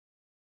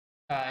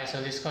Alright,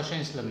 so this question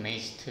is the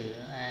maze 2,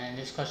 and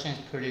this question is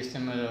pretty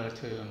similar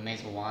to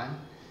maze 1,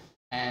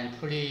 and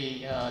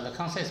the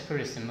concept is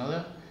pretty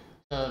similar.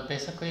 So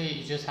basically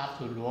you just have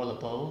to roll the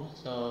ball,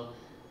 so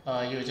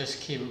you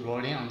just keep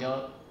rolling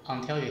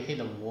until you hit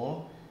the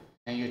wall,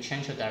 and you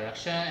change the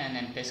direction, and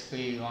then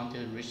basically you want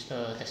to reach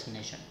the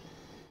destination.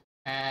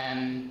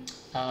 And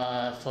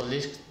for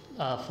this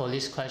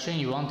question,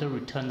 you want to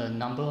return the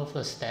number of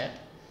the step,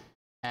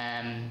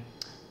 and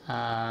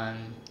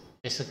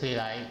basically,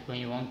 like when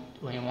you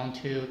want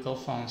to go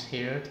from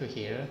here to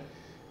here,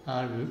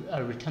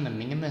 return the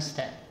minimum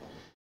step,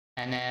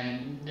 and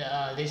then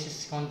this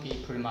is going to be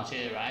pretty much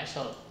it, right?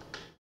 So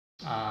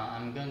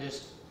I'm going to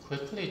just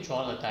quickly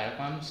draw the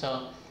diagram.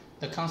 So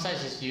the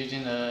concept is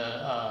using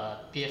the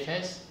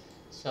BFS.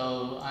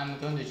 So I'm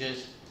going to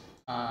just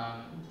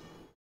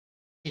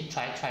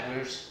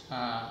traverse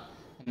the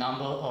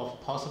number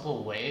of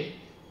possible way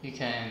you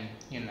can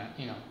you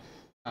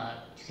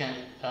can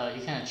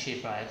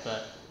achieve, right?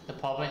 But the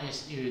problem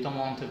is you don't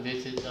want to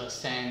visit the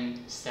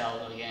same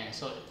cell again.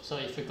 So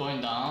if you're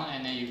going down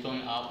and then you're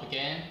going up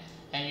again,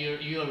 and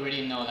you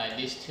already know that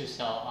these two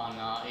cells are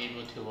not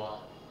able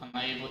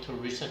to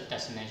reach the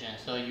destination.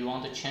 So you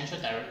want to change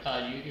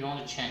you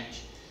want to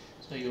change.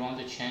 So you want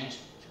to change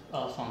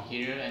from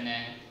here, and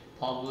then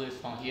probably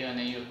from here, and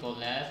then you go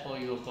left or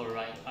you go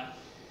right.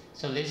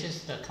 So this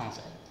is the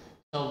concept.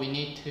 So we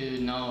need to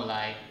know,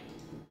 like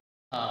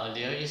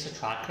there is a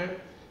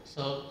tracker.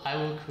 So I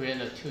will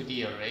create a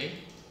 2D array,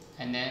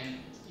 and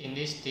then in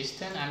this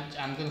distance,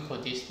 I'm going to call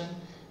distance.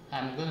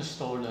 I'm going to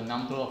store the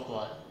number of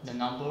the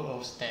number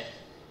of steps,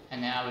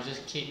 and then I will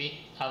just keep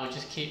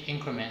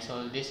increment.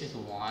 So this is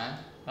 1,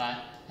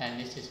 right? And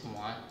this is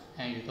 1,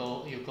 and you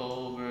go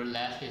over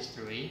left is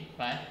 3,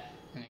 right?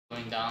 And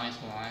going down is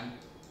 1,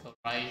 go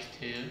right is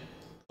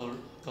 2,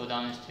 go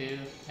down is 2,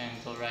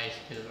 and go right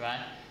is 2,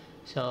 right?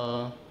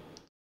 So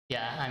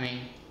yeah, I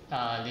mean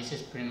this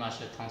is pretty much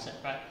the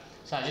concept, right?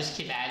 So I just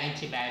keep adding,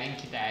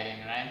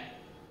 right?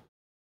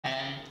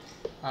 And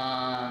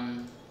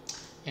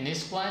in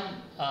this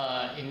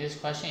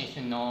question, if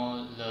you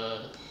know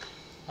the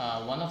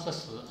one of the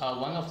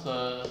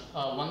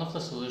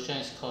solution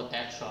is called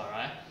Dextra,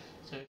 right?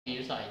 So you can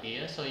use the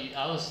idea. So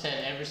I will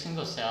set every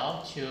single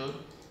cell to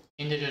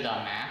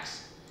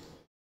integer.max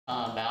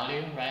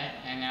value, right?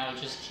 And I will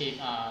just keep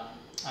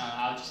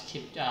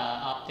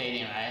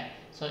updating, right?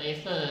 So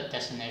if the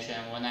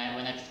destination, when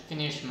I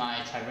finish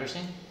my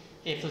traversing,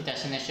 if the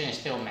destination is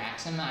still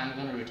maximum, I'm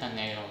going to return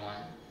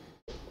 -1.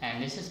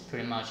 And this is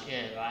pretty much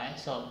it, right?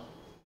 So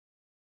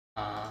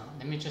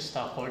let me just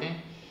start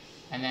coding.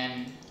 And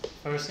then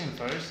first thing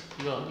first,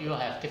 you'll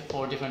have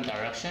 4 different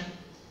directions.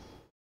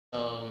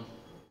 So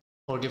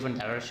 4 different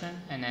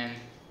directions, and then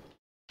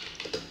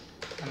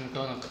I'm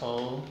going to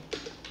call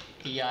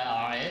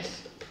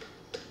dirs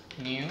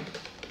new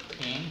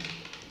int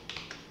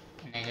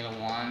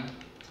 -1,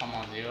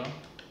 0,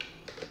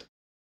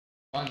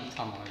 1,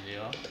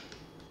 0,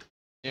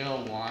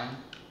 0,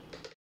 1,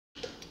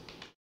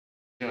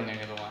 0,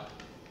 -1.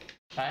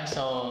 Right,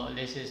 so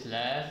this is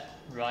left,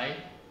 right,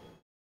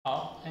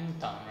 up, and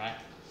down, right?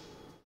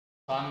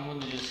 So I'm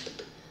going to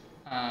just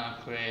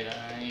create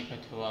an equal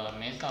to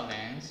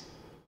maze.length,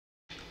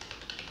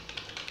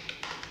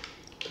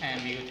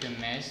 and equal to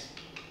maze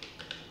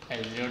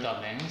at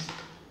 0.length.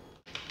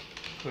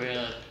 Create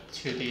a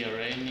 2D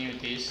array, new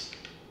this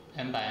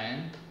n by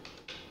n,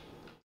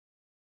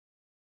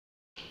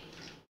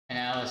 and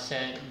I will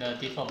set the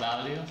default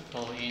value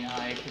for in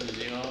I equal to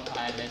 0,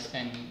 I less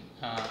than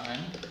n,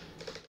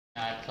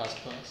 I plus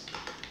plus.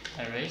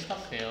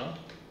 Arrays.fill.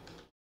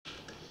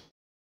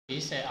 We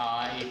set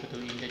I equal to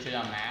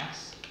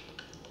integer.max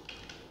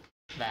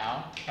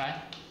val,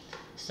 right?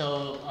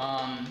 So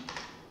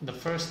the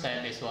first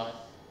step is what?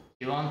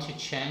 You want to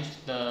change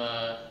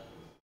the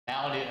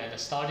value at the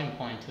starting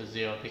point to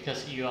 0,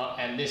 because you are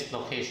at this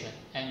location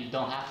and you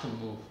don't have to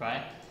move,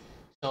 right?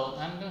 So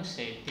I'm going to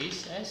say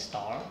this as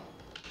star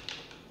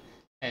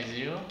at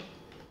 0,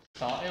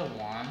 star at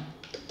 1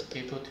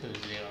 equal to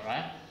 0,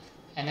 right?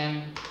 And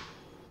then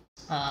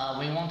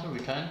we want to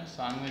return,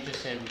 so I'm going to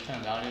just say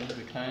return value,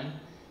 return.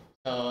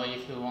 So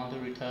if you want to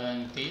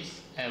return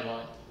this at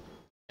what?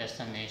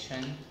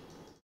 Destination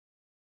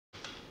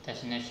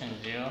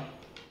 0,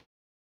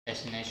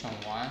 destination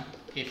 1.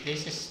 If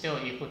this is still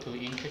equal to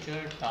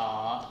integer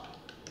dot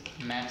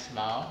max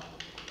val,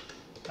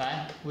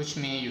 right? Which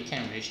means you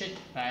can reach it,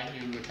 right?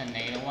 You return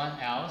 -1,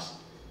 else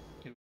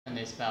you return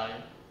this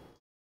value.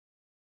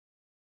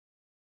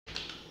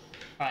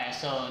 Alright,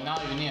 so now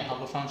you need a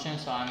helper function,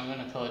 so I'm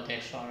going to call it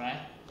Dextra, right?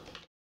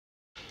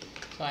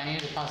 So I need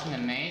to pass in the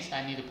maze,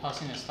 I need to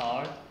pass in the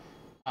start,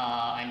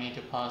 I need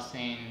to pass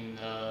in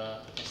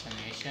the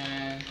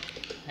destination,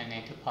 I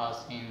need to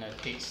pass in the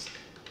this.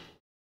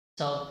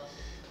 So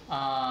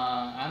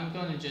I'm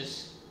going to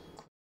just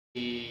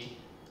quickly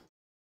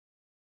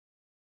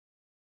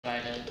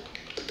write a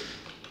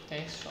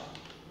Dextra.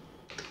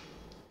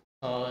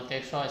 So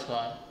Dextra is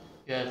what?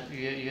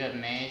 You have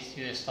maze,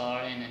 you have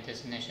start, and a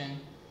destination.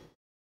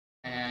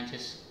 And I'm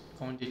just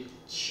going to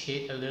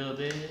cheat a little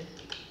bit.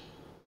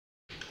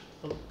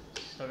 oh,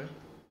 sorry,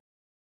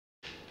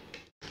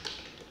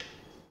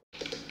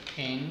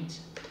 int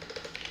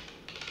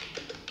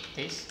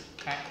this,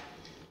 right?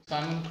 So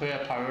I'm going to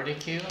create a priority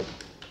queue.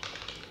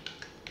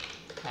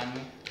 I'm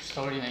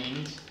storing an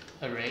int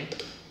array.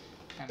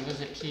 I'm going to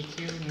say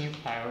pq new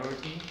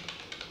priority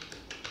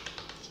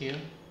queue,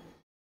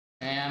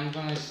 and I'm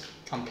going to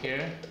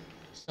compare.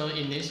 So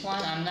in this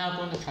one, I'm not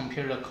going to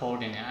compare the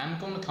coordinate. I'm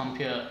going to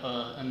compare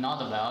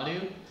another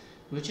value,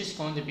 which is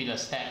going to be the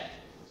step.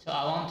 So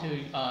I want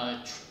to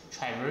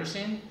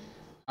traversing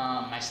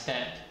my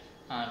step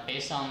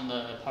based on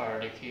the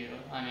priority queue.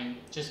 I mean,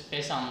 just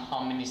based on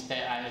how many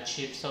steps I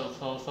achieve. So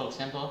for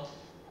example,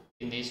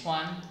 in this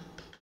one,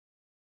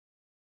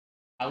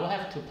 I will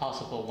have two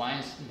possible. One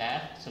is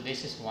left, so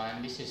this is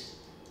 1, this is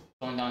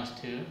going down is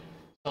 2.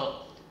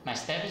 So my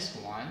step is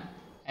 1,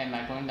 and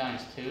my going down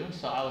is 2,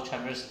 so I will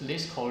traverse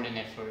this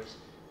coordinate first,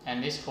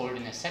 and this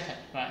coordinate second,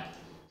 right?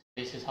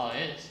 This is how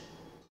it is.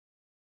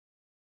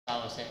 I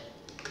will say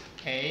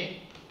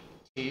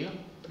A2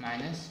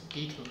 minus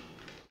B2.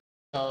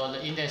 So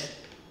the index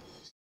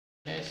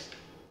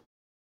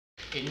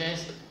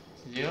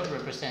 0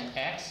 represent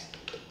X,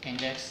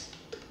 index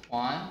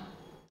 1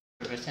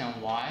 represent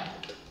Y,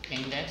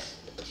 index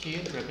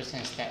 2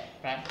 represent step,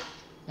 right?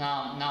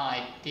 Now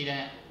I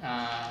didn't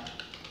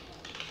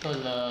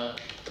put the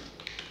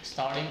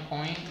starting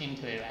point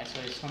into it, right?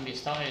 So it's going to be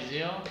start at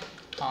 0,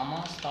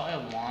 comma, start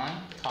at 1,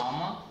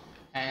 comma,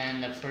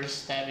 and the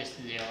first step is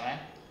 0, right?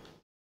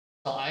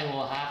 So I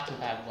will have to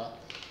have what?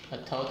 A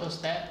total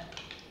step,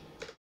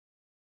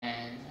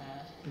 and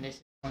this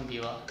is going to be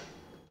what?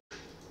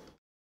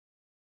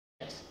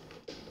 Yes,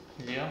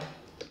 0.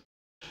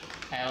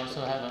 I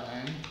also have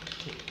an n,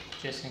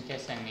 just in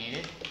case I need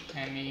it,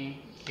 and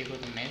equal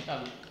to max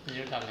of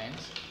 0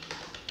 length.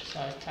 So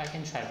I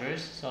can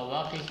traverse, so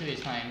while pq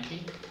is not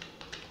empty,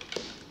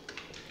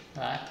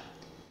 right?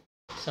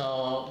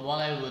 So what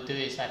I will do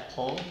is I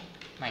pull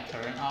my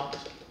current out,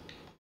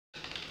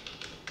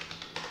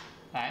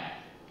 right?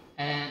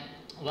 And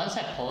once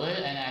I pull it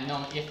and I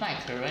know if my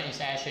current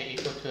is actually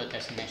equal to the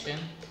destination,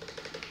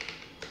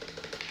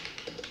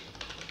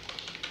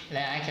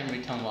 then I can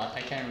return what?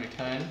 I can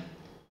return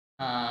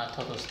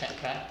total step,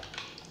 right?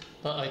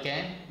 But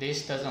again,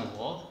 this doesn't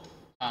work.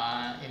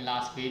 In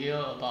last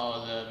video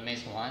about the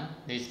max 1,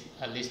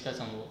 this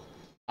doesn't work.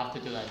 I have to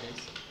do like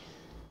this.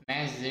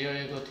 Max 0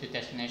 equal to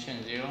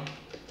destination 0,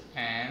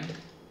 and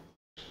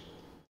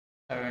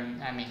current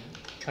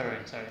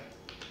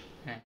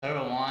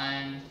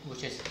 1,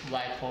 which is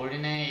y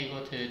coordinate,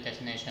 equal to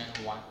destination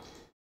 1,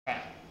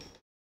 right?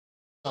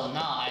 So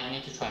now I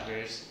need to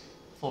traverse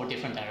 4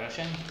 different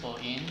directions. Go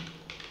in,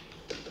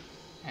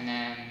 and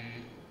then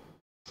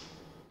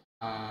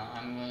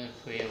I'm going to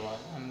create what?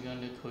 I'm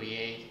going to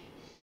create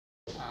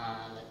the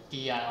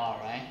dir,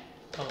 right?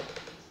 Oh.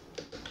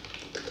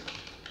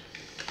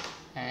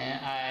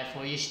 And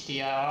for each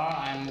dir,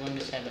 I'm going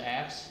to set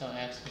x. So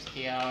x is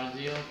dir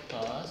 0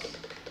 plus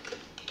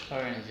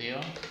current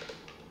 0,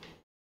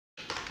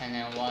 and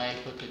then y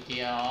equal to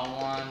dir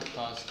 1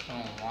 plus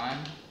current 1,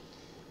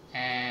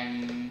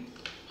 and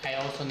I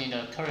also need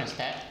a current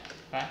step,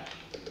 right?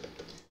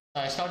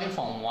 So I started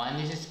from 1.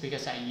 This is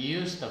because I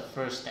used the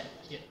first step,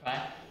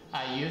 right?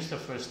 I used the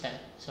first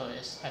step, so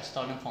I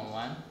started from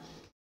 1,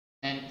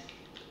 and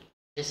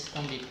this is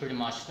going to be pretty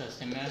much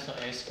similar. So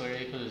x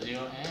squared equal to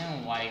 0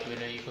 and y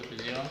greater equal to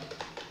 0,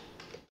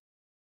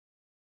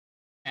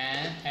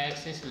 and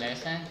x is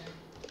less than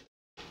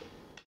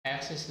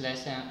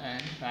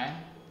n, right?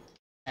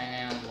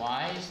 And then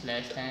y is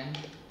less than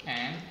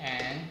n,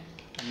 and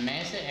the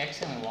measure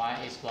x and y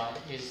is what?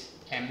 Is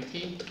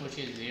empty, which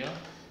is 0.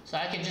 So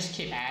I can just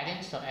keep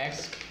adding. So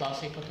x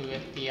plus equal to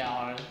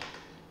dir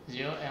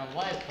 0 and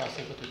y plus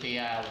equal to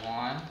dir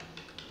 1,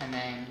 and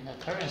then the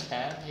current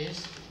step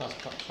is plus,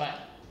 right?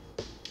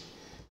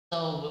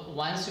 So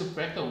once you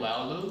break the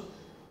while loop,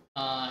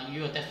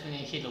 you will definitely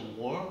hit a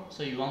wall.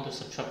 So you want to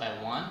subtract by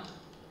 1.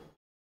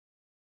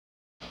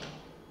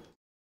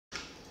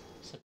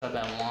 Subtract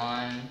by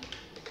 1,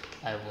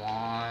 by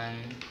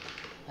 1,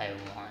 by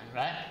 1,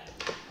 right?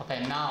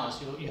 Okay, now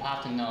so you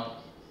have to know,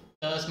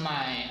 does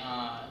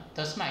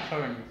my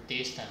current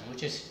distance,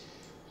 which is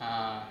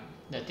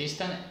the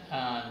distance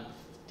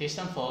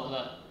for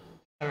the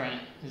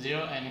current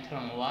 0 and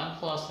current 1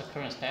 plus the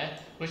current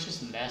step, which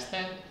is less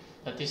than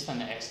the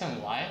distance x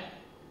and y,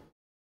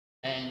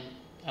 then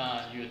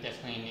you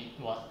definitely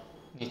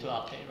need to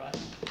update, right?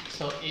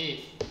 So if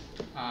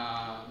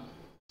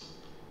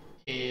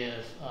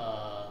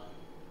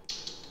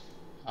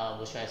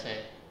what should I say?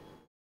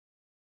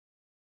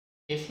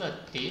 If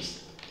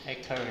this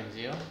at current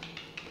 0,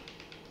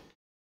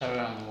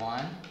 current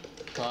 1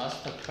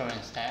 plus the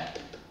current step,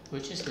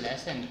 which is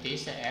less than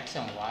this at x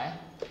and y.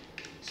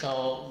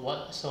 So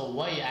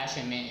what it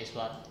actually means is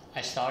what?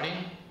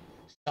 Starting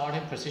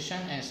position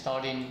and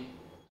starting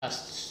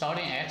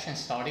x and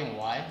starting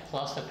y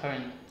plus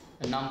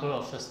the number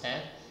of the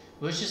step,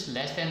 which is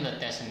less than the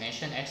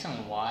destination x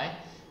and y.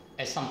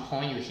 At some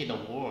point you hit a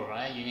wall,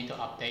 right? You need to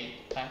update,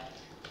 right?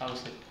 So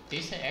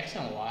this is x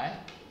and y,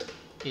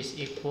 is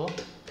equal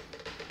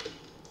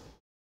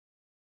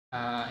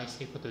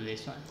to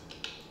this one,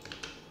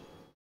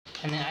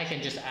 and then I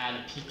can just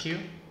add PQ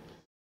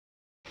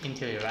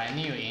into it, right?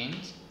 New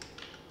int.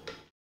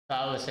 So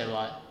I would say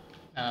what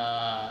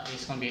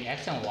it's gonna be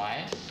x and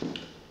y,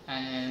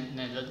 and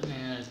then the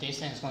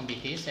distance is gonna be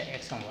this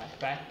x and y,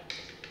 right?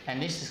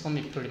 And this is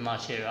gonna be pretty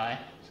much it, right?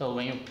 So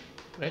when you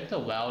break the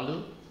while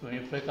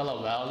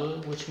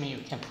loop, which means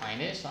you can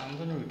find it, so I'm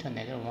gonna return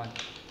 -1.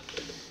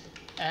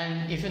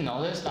 And if you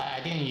notice that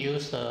I didn't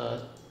use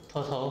the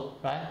total,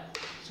 right?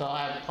 So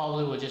I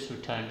probably will just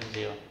return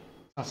 0,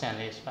 something like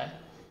this, right?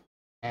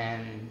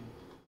 And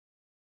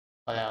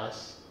what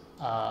else?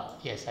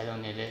 Yes, I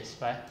don't need this,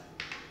 right?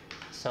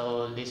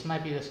 So this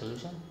might be the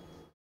solution.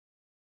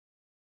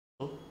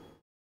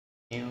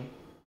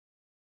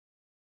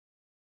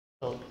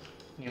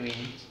 New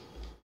int,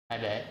 my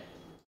bad.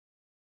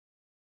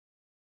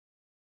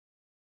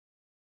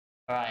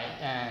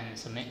 Alright, and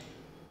submit.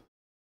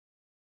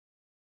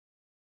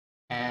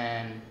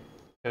 And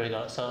here we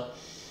go. So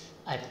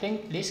I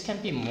think this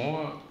can be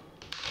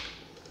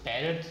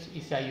better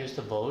if I use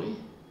the void,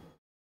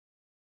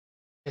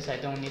 because I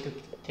don't need to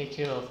take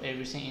care of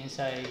everything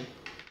inside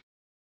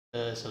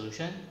the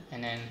solution.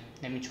 And then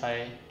let me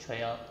try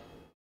out.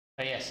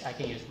 But yes, I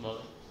can use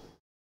void.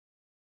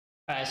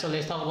 Alright, so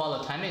let's talk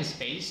about the time and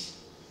space.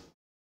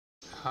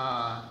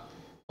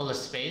 For the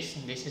space,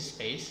 this is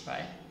space,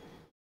 right?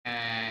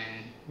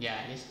 And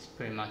yeah, this is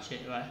pretty much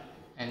it, right?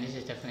 And this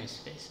is definitely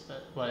space,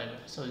 but whatever.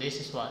 So this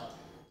is what?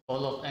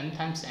 All of m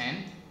times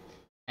n,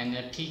 and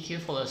the PQ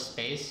for the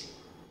space,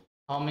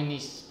 how many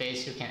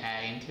space you can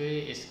add into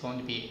it is going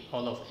to be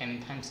all of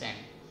m times n,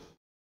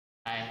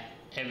 right?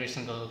 Every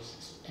single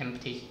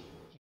empty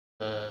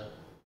the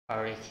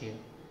priority queue.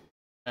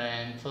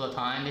 And for the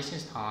time, this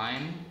is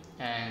time,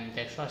 and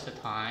the extra is the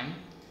time.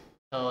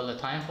 So the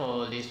time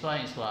for this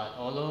one is what?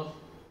 All of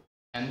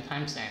m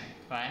times n,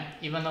 right?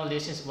 Even though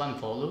this is one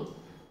for loop,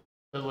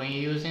 but when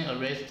you're using a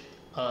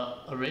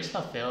rest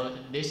of field,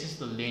 this is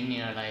the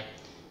linear,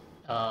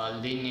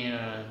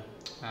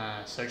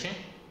 searching,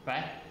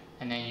 right?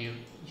 And then you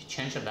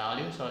change the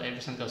value, so every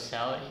single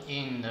cell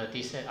in the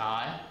dset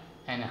I,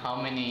 and how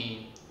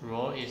many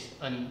row is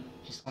going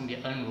to be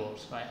n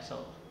rows, right?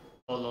 So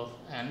all of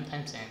m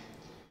times n.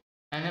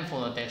 And then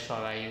for the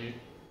Dextra, right, you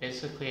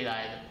basically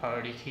like the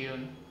priority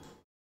queue.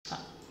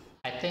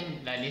 I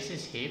think that this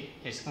is heap,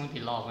 it's going to be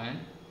log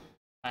n,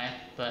 right?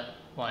 But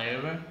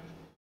whatever.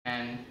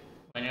 And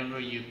whenever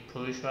you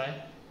push,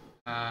 right,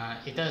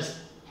 it does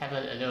have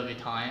a little bit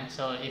time.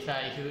 So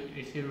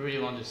if you really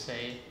want to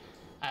say,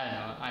 I don't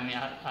know, I mean,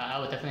 I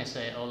would definitely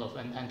say all of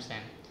n times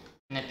n.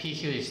 And the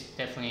PQ is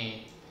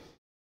definitely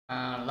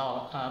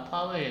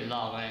probably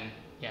log n.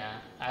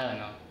 Yeah, I don't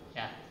know.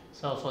 Yeah.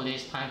 So for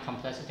this time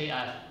complexity,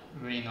 I have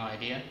really no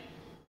idea.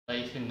 But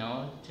if you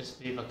know,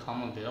 just leave a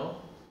comment below.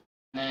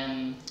 And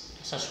then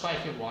subscribe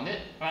if you want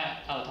it. Alright,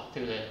 I'll talk to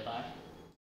you later. Bye.